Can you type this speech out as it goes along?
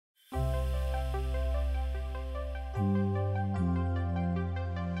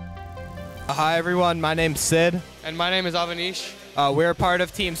Hi everyone, my name's Sid. And my name is Avanish. We're part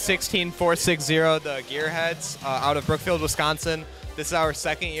of Team 16460, the GEarheads, out of Brookfield, Wisconsin. This is our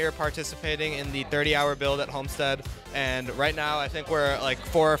second year participating in the 30-hour build at Homestead, and right now I think we're like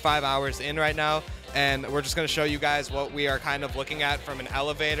 4 or 5 hours in right now, and we're just going to show you guys what we are kind of looking at from an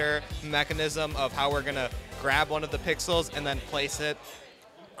elevator mechanism of how we're going to grab one of the pixels and then place it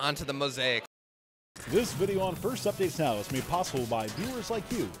onto the mosaic. This video on First Updates Now is made possible by viewers like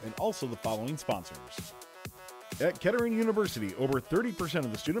you and also the following sponsors. At Kettering University, over 30%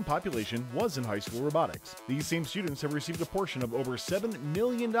 of the student population was in high school robotics. These same students have received a portion of over $7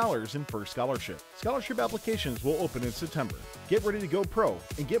 million in FIRST scholarship. Scholarship applications will open in September. Get ready to go pro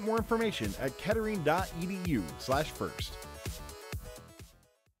and get more information at kettering.edu/first.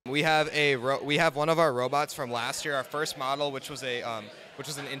 We have one of our robots from last year, our first model, which was an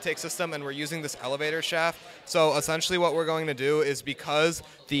intake system, and we're using this elevator shaft. So essentially what we're going to do is, because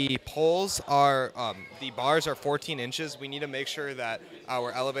the poles are, the bars are 14 inches, we need to make sure that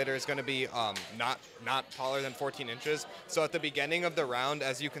our elevator is going to be not taller than 14 inches. So at the beginning of the round,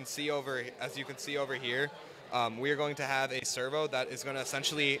 as you can see over here, we are going to have a servo that is going to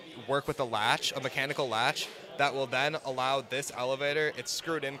essentially work with a latch, a mechanical latch, that will then allow this elevator, it's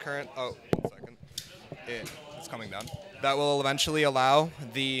screwed in current, oh, 1 second, it's coming down. That will eventually allow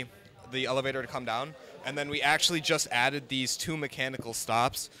the elevator to come down. And then we actually just added these 2 mechanical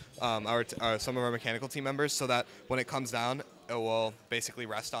stops, some of our mechanical team members, so that when it comes down, it will basically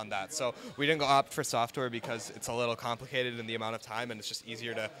rest on that. So we didn't go opt for software because it's a little complicated in the amount of time, and it's just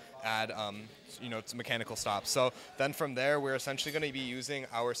easier to add mechanical stops. So then from there, we're essentially going to be using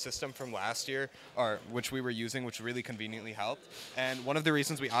our system from last year, which we were using, which really conveniently helped. And one of the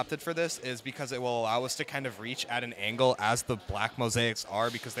reasons we opted for this is because it will allow us to kind of reach at an angle as the black mosaics are,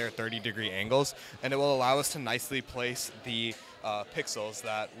 because they're 30-degree angles, and it will allow us to nicely place the pixels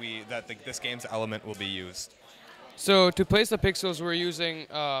that this game's element will be used. So to place the pixels, we're using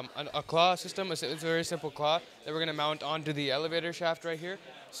a claw system. It's a very simple claw that we're going to mount onto the elevator shaft right here.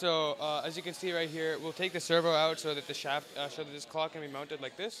 So as you can see right here, we'll take the servo out so that the shaft, so that this claw can be mounted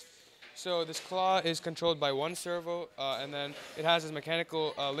like this. So this claw is controlled by one servo, and then it has this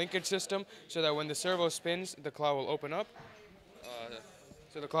mechanical linkage system, so that when the servo spins, the claw will open up.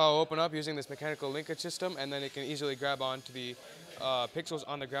 So the claw will open up using this mechanical linkage system, and then it can easily grab onto the pixels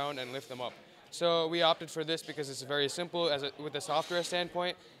on the ground and lift them up. So we opted for this because it's very simple with the software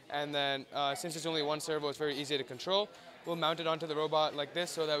standpoint, and then since it's only one servo, it's very easy to control. We'll mount it onto the robot like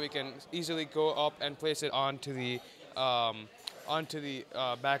this so that we can easily go up and place it onto the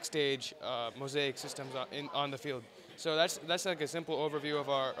backstage mosaic systems on the field. So that's like a simple overview of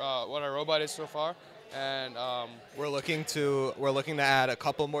what our robot is so far. And we're looking to add a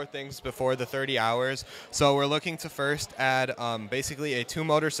couple more things before the 30 hours. So we're looking to first add basically a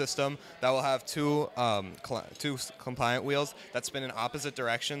 2-motor system that will have two compliant wheels that spin in opposite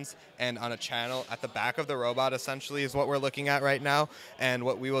directions and on a channel at the back of the robot, essentially, is what we're looking at right now. And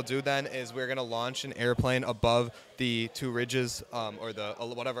what we will do then is we're going to launch an airplane above the 2 ridges or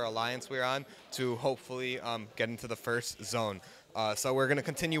whatever alliance we're on to hopefully get into the first zone. So we're going to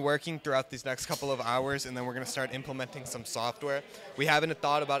continue working throughout these next couple of hours, and then we're going to start implementing some software. We haven't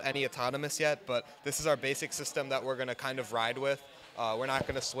thought about any autonomous yet, but this is our basic system that we're going to kind of ride with. We're not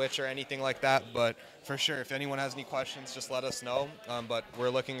going to switch or anything like that, but for sure, if anyone has any questions, just let us know. But we're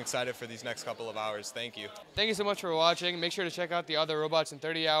looking excited for these next couple of hours. Thank you. Thank you so much for watching. Make sure to check out the other robots in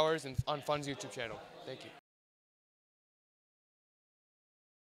 30 hours and on Fun's YouTube channel. Thank you.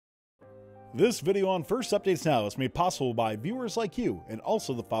 This video on First Updates Now is made possible by viewers like you and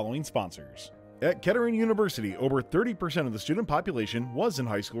also the following sponsors. At Kettering University, over 30% of the student population was in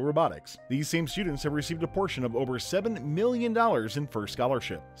high school robotics. These same students have received a portion of over $7 million in FIRST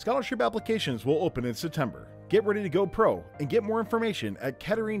scholarship. Scholarship applications will open in September. Get ready to go pro and get more information at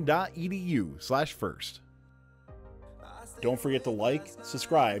kettering.edu/first. Don't forget to like,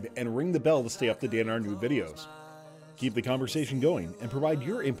 subscribe, and ring the bell to stay up to date on our new videos. Keep the conversation going and provide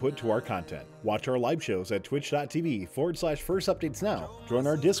your input to our content. Watch our live shows at twitch.tv/firstupdatesnow. Join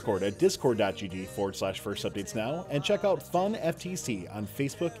our Discord at discord.gg/firstupdatesnow, and check out Fun FTC on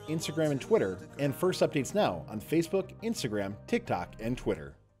Facebook, Instagram, and Twitter, and First Updates Now on Facebook, Instagram, TikTok, and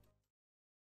Twitter.